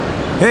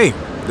Hey,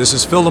 this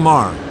is Phil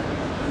Lamar,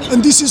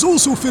 And this is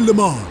also Phil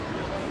Lamar.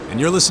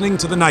 and you're listening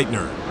to The Night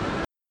Nerd.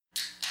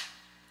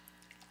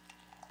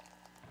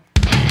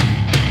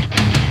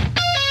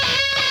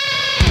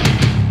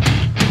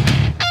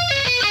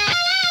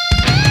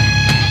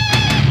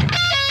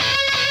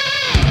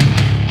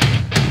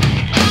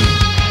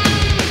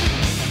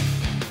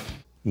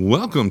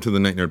 Welcome to the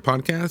Night Nerd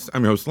Podcast.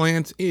 I'm your host,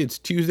 Lance. It's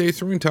Tuesday,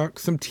 so we're going to talk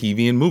some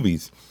TV and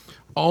movies.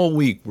 All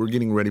week, we're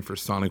getting ready for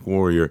Sonic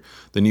Warrior,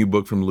 the new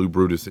book from Lou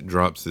Brutus that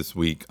drops this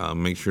week.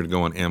 Make sure to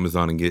go on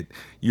Amazon and get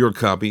your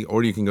copy,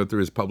 or you can go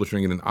through his publisher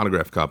and get an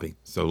autographed copy.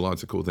 So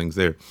lots of cool things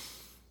there.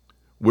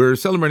 We're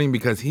celebrating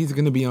because he's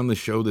going to be on the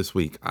show this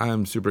week.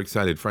 I'm super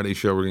excited. Friday's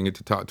show, we're going to get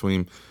to talk to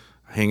him,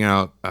 hang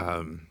out.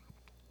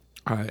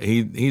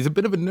 He's a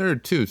bit of a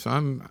nerd, too, so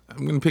I'm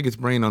going to pick his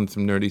brain on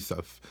some nerdy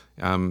stuff.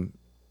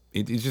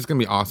 It's just going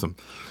to be awesome.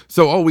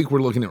 So all week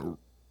we're looking at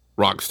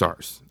rock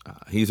stars.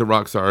 He's a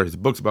rock star. His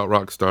book's about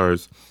rock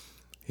stars.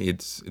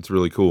 It's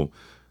really cool.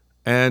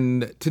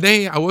 And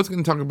today I was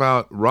going to talk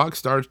about rock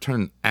stars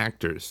turned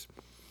actors.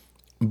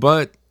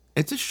 But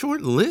it's a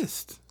short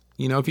list.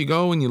 You know, if you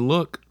go and you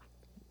look,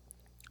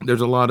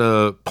 there's a lot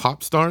of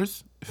pop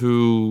stars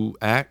who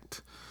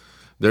act.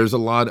 There's a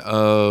lot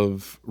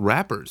of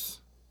rappers.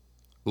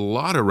 A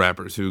lot of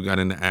rappers who got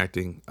into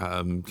acting.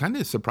 Kind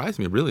of surprised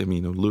me, really. I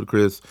mean,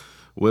 Ludacris,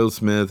 Will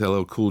Smith,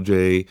 LL Cool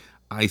J,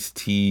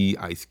 Ice-T,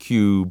 Ice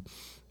Cube,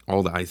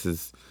 all the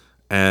Ices,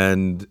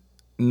 and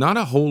not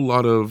a whole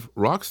lot of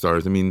rock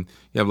stars. I mean,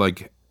 you have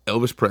like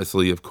Elvis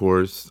Presley, of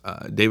course,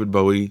 David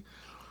Bowie,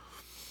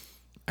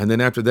 and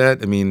then after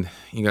that, I mean,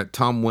 you got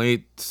Tom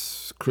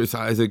Waits, Chris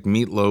Isaak,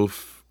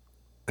 Meatloaf,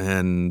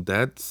 and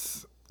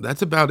that's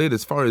about it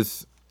as far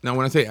as, now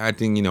when I say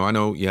acting, I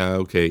know, yeah,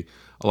 okay,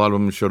 a lot of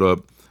them showed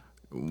up,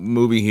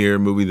 movie here,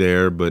 movie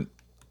there, but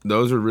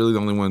those are really the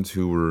only ones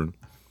who were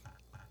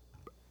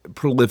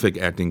prolific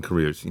acting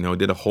careers.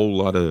 Did a whole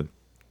lot of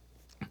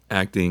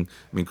acting.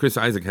 I mean, Chris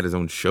Isaak had his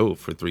own show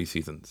for 3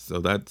 seasons, so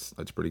that's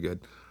pretty good.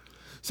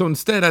 So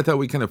instead, I thought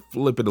we'd kind of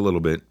flip it a little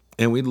bit,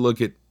 and we'd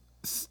look at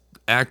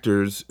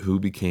actors who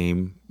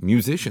became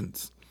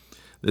musicians.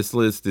 This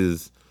list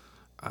is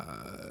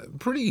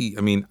pretty,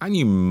 I mean, I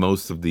knew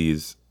most of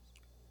these.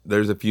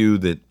 There's a few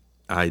that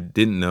I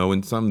didn't know,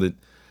 and some that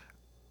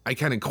I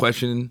kind of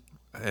question,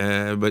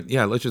 but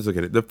yeah, let's just look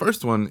at it. The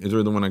first one is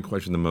really the one I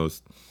question the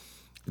most.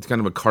 It's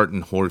kind of a cart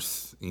and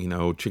horse,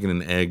 chicken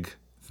and egg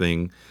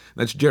thing.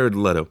 That's Jared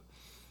Leto.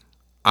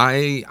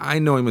 I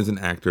know him as an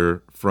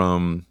actor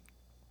from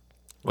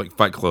like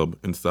Fight Club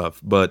and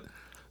stuff, but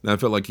I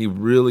felt like he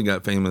really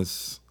got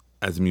famous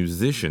as a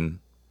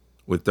musician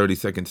with 30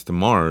 Seconds to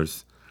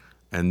Mars,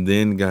 and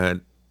then got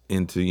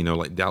into,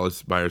 like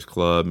Dallas Buyers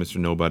Club, Mr.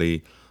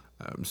 Nobody,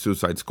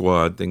 Suicide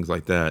Squad, things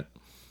like that.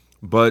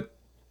 But,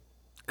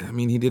 I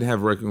mean, he did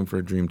have Requiem for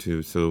a Dream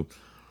too, so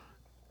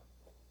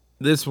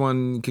this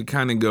one could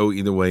kind of go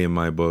either way in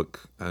my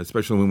book,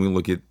 especially when we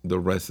look at the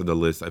rest of the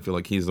list. I feel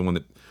like he's the one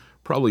that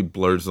probably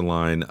blurs the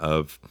line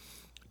of,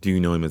 do you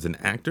know him as an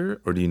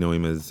actor or do you know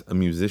him as a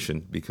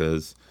musician?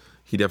 Because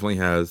he definitely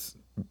has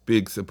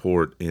big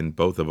support in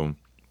both of them.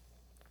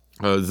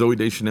 Zooey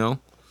Deschanel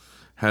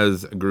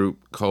has a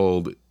group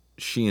called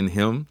She and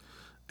Him,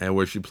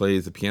 where she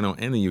plays the piano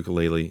and the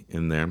ukulele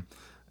in there.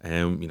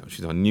 And,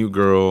 she's on New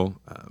Girl,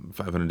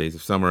 500 Days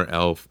of Summer,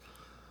 Elf.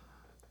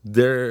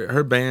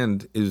 Her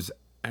band is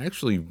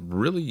actually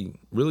really,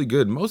 really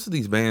good. Most of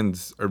these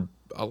bands are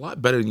a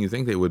lot better than you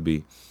think they would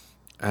be.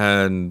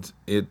 And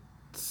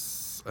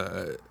it's,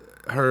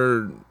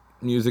 her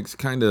music's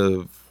kind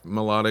of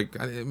melodic.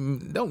 I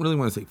don't really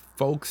want to say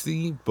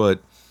folksy,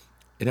 but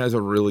it has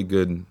a really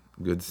good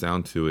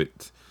sound to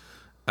it.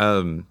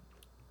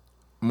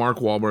 Mark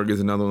Wahlberg is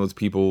another one of those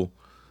people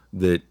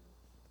that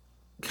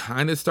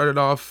kind of started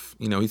off,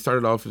 he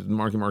started off as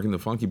Marky Mark and the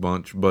Funky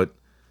Bunch, but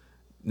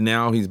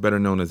now he's better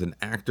known as an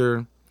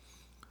actor.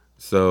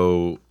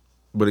 So,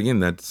 but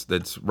again,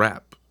 that's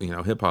rap,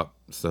 hip hop.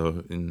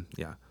 So, and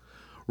yeah,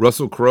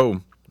 Russell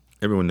Crowe,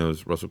 everyone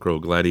knows Russell Crowe,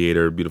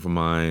 Gladiator, Beautiful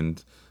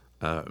Mind,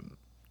 Man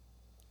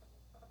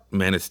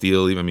of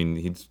Steel. I mean,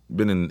 he's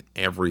been in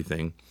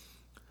everything.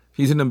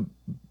 He's in a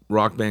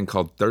rock band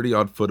called 30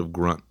 Odd Foot of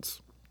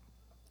Grunts,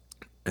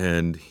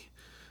 and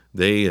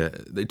they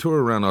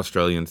tour around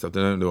Australia and stuff. They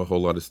don't do a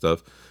whole lot of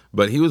stuff,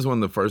 but he was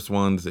one of the first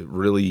ones that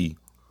really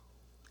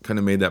kind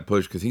of made that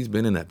push, because he's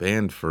been in that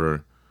band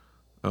for,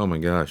 oh my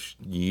gosh,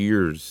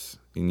 years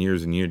and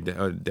years and years,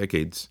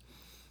 decades.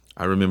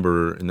 I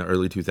remember in the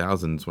early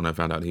 2000s when I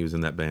found out he was in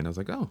that band, I was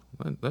like, oh,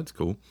 that's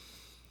cool.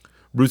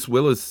 Bruce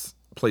Willis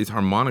plays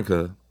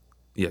harmonica.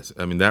 Yes,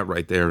 I mean, that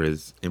right there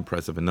is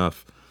impressive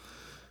enough.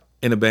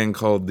 In a band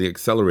called The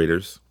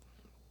Accelerators.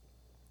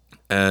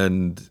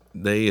 And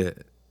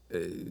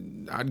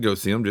I'd go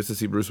see them just to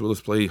see Bruce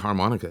Willis play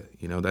harmonica.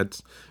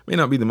 That's may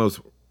not be the most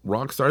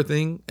rock star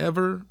thing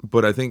ever,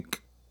 but I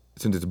think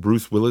since it's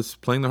Bruce Willis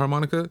playing the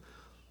harmonica,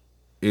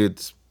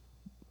 it's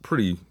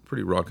pretty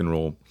rock and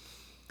roll.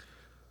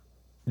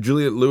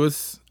 Juliette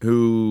Lewis,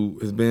 who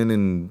has been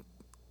in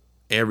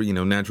every,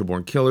 Natural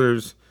Born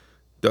Killers,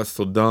 Dusk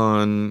Till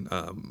Dawn,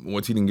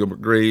 What's Eating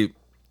Gilbert Grape,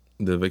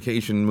 the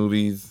Vacation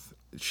movies.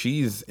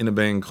 She's in a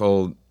band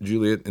called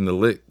Juliet and the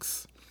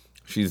Licks.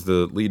 She's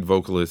the lead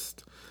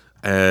vocalist,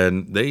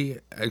 and they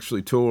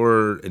actually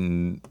tour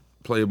and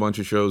play a bunch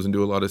of shows and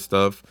do a lot of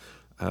stuff.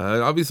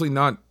 Obviously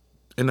not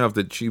enough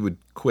that she would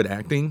quit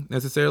acting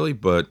necessarily,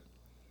 but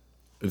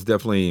it's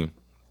definitely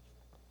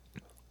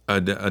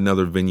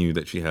another venue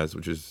that she has,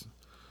 which is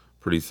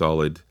pretty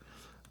solid.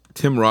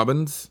 Tim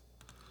Robbins,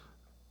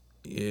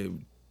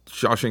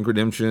 Shawshank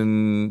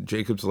Redemption,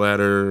 Jacob's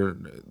Ladder,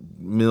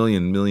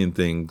 million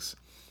things.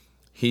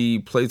 He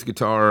plays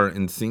guitar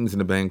and sings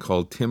in a band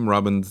called Tim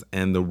Robbins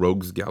and the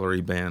Rogues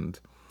Gallery Band.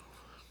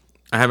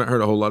 I haven't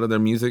heard a whole lot of their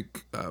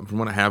music. From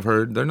what I have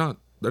heard, they're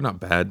not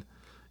bad.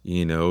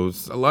 You know,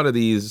 a lot of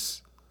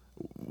these,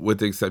 with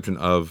the exception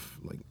of,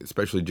 like,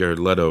 especially Jared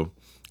Leto,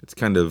 it's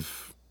kind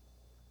of,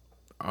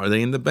 are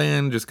they in the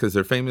band just because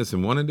they're famous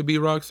and wanted to be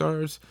rock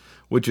stars?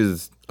 Which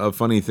is a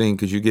funny thing,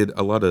 because you get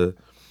a lot of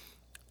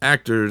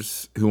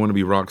actors who want to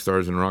be rock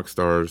stars and rock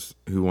stars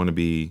who want to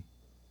be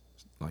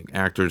like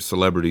actors,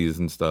 celebrities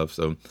and stuff.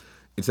 So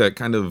it's that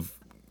kind of,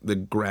 the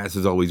grass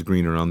is always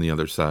greener on the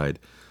other side.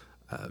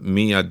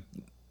 Me, I'd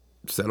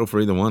settle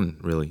for either one,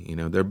 really. You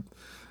know,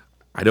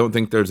 I don't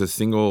think there's a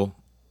single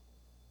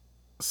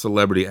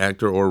celebrity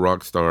actor or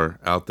rock star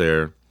out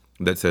there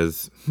that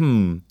says,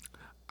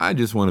 I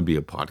just want to be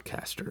a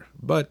podcaster.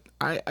 But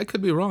I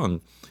could be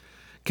wrong.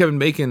 Kevin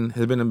Bacon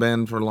has been in a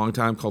band for a long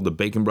time called the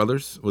Bacon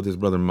Brothers with his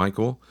brother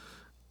Michael.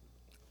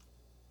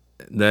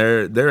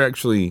 They're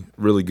actually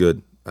really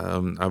good.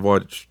 I've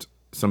watched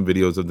some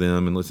videos of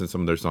them and listened to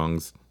some of their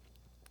songs.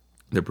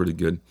 They're pretty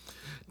good.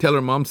 Taylor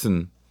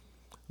Momsen,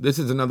 this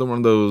is another one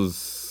of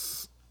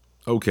those,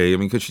 okay, I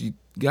mean, because she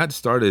got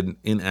started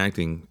in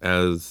acting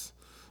as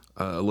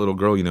a little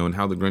girl, you know, and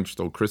How the Grinch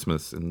Stole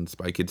Christmas and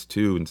Spy Kids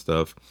 2 and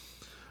stuff.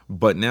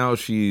 But now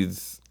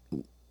she's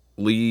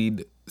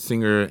lead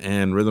singer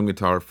and rhythm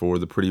guitar for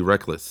The Pretty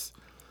Reckless.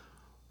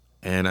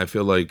 And I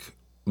feel like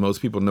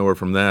most people know her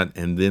from that,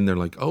 and then they're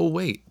like, oh,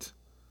 wait,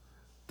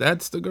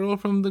 that's the girl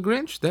from The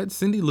Grinch? That's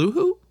Cindy Lou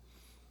Who?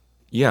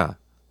 Yeah,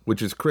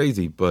 which is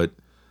crazy, but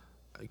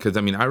because,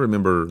 I mean, I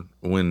remember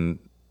when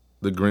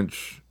The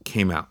Grinch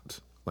came out,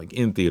 like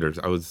in theaters.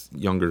 I was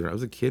younger. I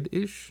was a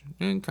kid-ish,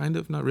 and kind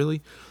of, not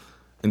really,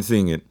 and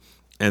seeing it.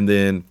 And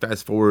then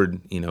fast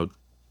forward,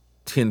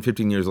 10,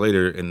 15 years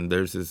later, and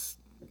there's this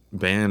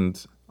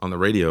band on the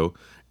radio,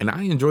 and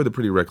I enjoy The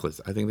Pretty Reckless.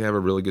 I think they have a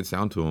really good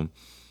sound to them.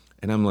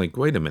 And I'm like,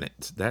 wait a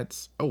minute,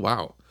 oh,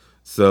 wow.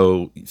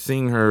 So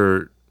seeing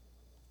her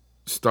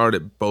start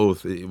at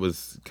both, it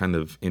was kind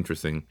of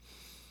interesting.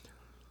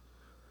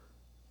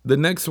 The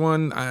next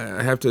one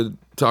I have to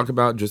talk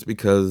about just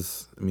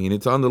because, I mean,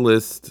 it's on the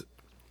list.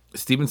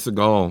 Steven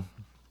Seagal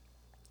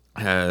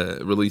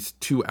had released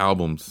 2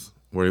 albums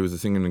where he was a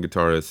singer and a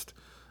guitarist,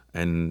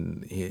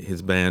 and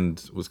his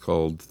band was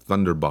called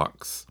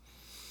Thunderbox.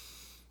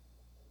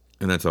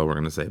 And that's all we're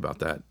going to say about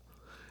that.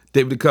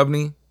 David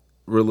Duchovny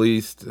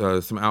released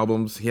some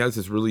albums. He has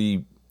this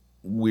really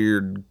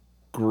weird,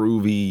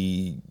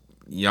 groovy,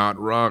 yacht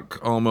rock,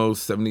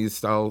 almost 70s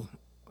style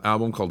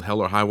album called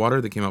Hell or High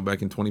Water that came out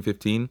back in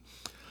 2015.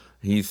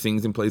 He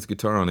sings and plays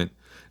guitar on it.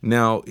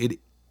 Now, it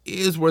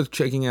is worth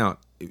checking out.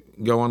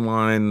 Go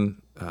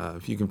online,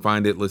 if you can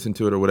find it, listen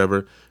to it or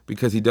whatever,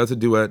 because he does a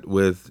duet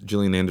with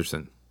Gillian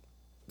Anderson.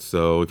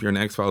 So if you're an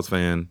X-Files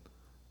fan,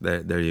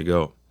 there you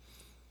go.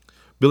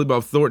 Billy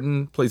Bob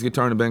Thornton plays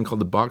guitar in a band called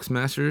the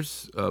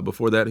Boxmasters.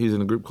 Before that, he was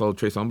in a group called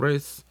Tres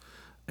Hombres,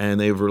 and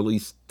they've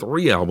released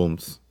 3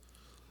 albums.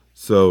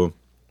 So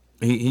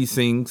he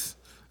sings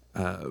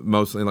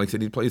mostly. Like I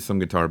said, he plays some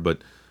guitar,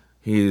 but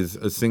he's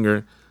a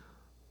singer.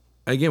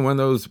 Again, one of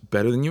those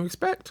better than you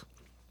expect.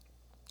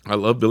 I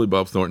love Billy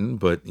Bob Thornton,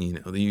 but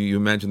you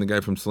imagine the guy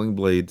from Sling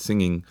Blade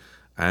singing,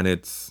 and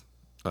it's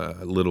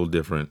a little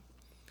different.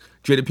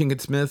 Jada Pinkett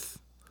Smith,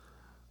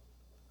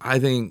 I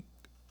think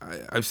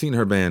I've seen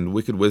her band,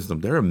 Wicked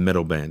Wisdom. They're a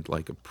metal band,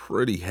 like a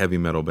pretty heavy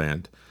metal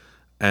band.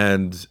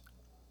 And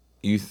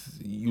you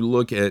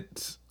look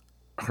at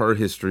her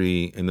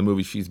history and the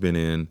movies she's been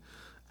in,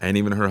 and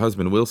even her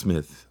husband, Will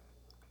Smith,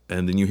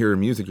 and then you hear her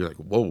music, you're like,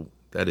 whoa,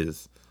 that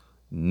is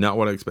not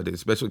what I expected,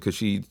 especially because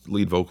she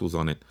lead vocals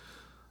on it.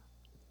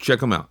 Check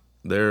them out.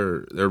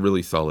 They're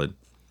really solid.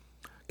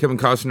 Kevin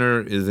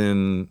Costner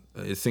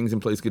sings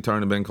and plays guitar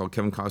in a band called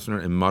Kevin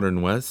Costner and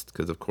Modern West,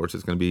 because of course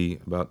it's going to be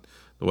about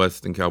the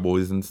West and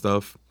cowboys and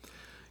stuff.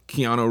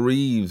 Keanu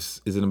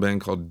Reeves is in a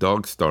band called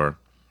Dog Star.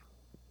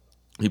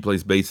 He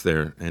plays bass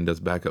there and does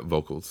backup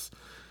vocals.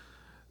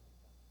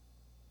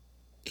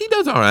 He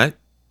does all right.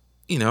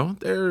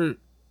 They're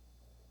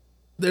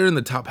in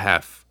the top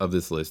half of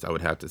this list, I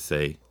would have to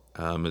say,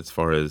 as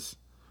far as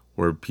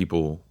where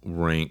people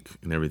rank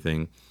and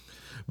everything.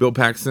 Bill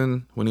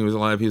Paxton, when he was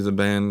alive, he was in a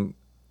band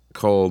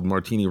called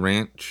Martini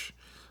Ranch.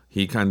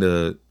 He kind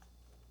of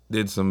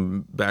did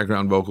some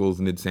background vocals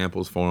and did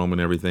samples for him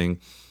and everything.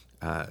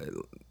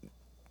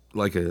 Almost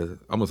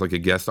like a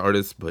guest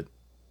artist, but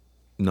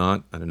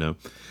not. I don't know.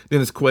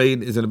 Dennis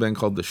Quaid is in a band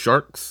called The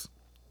Sharks.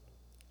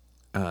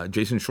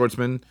 Jason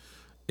Schwartzman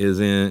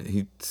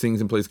he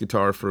sings and plays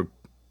guitar for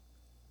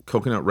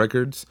Coconut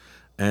Records,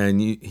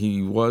 and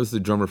he was the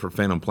drummer for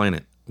Phantom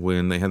Planet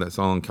when they had that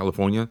song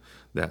California.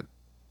 That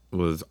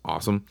was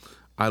awesome.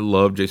 I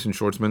love Jason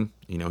Schwartzman.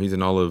 He's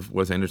in all of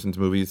Wes Anderson's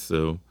movies,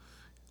 so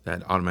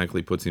that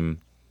automatically puts him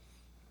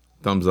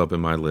thumbs up in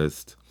my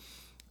list.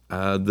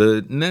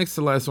 The next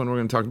to last one we're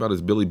going to talk about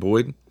is Billy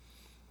Boyd,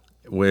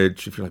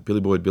 which, if you're like, Billy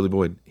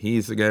Boyd,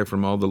 he's the guy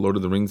from all the Lord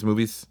of the Rings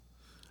movies.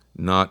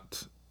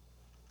 Not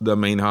the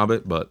main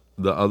Hobbit, but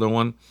the other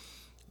one.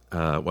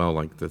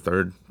 Like the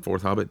third,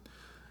 fourth Hobbit.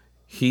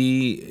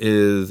 He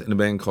is in a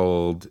band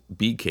called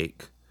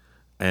Beatcake,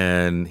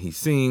 and he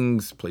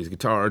sings, plays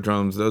guitar,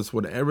 drums, does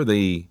whatever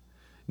they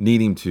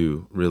need him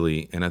to,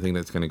 really, and I think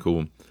that's kind of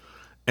cool.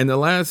 And the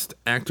last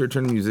actor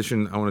turned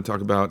musician I want to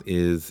talk about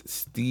is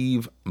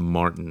Steve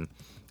Martin.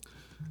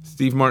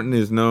 Steve Martin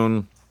is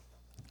known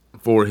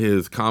for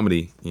his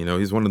comedy.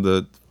 He's one of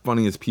the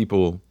funniest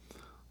people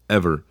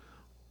ever,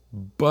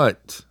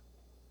 but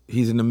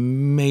he's an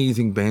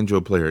amazing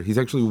banjo player. He's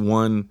actually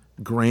won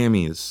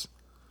Grammys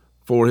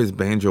for his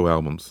banjo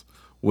albums,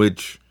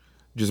 which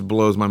just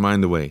blows my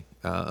mind away.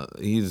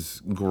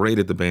 He's great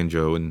at the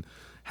banjo and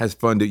has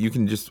fun. You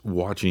can just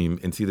watch him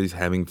and see that he's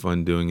having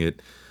fun doing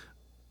it.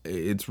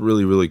 It's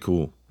really, really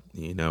cool,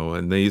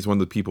 and he's one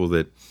of the people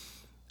that,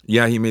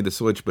 he made the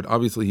switch, but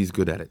obviously he's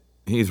good at it.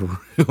 He's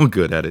real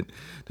good at it,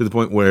 to the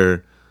point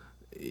where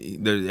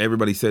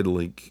everybody said,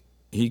 like,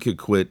 he could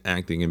quit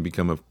acting and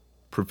become a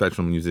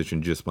professional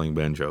musician just playing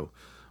banjo.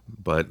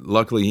 But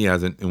luckily he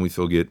hasn't, and we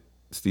still get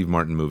Steve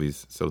Martin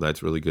movies, so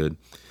that's really good.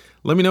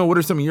 Let me know, what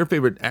are some of your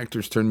favorite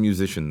actors turned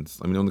musicians?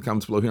 Let me know in the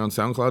comments below here on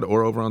SoundCloud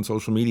or over on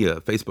social media,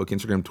 Facebook,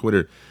 Instagram,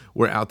 Twitter.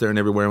 We're out there and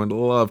everywhere. I would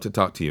love to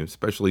talk to you,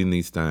 especially in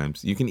these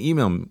times. You can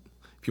email me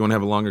if you want to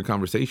have a longer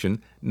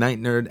conversation,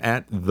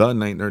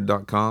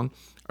 nightnerd@thenightnerd.com.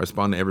 I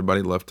respond to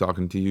everybody, love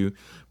talking to you.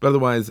 But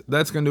otherwise,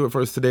 that's going to do it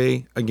for us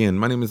today. Again,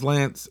 my name is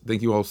Lance.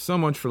 Thank you all so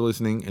much for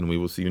listening, and we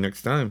will see you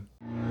next time.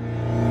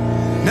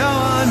 No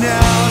one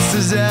else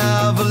has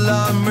ever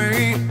loved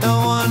me.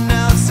 No one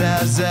else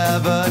has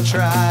ever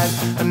tried.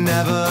 I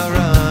never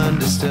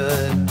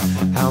understood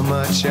how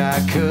much I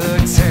could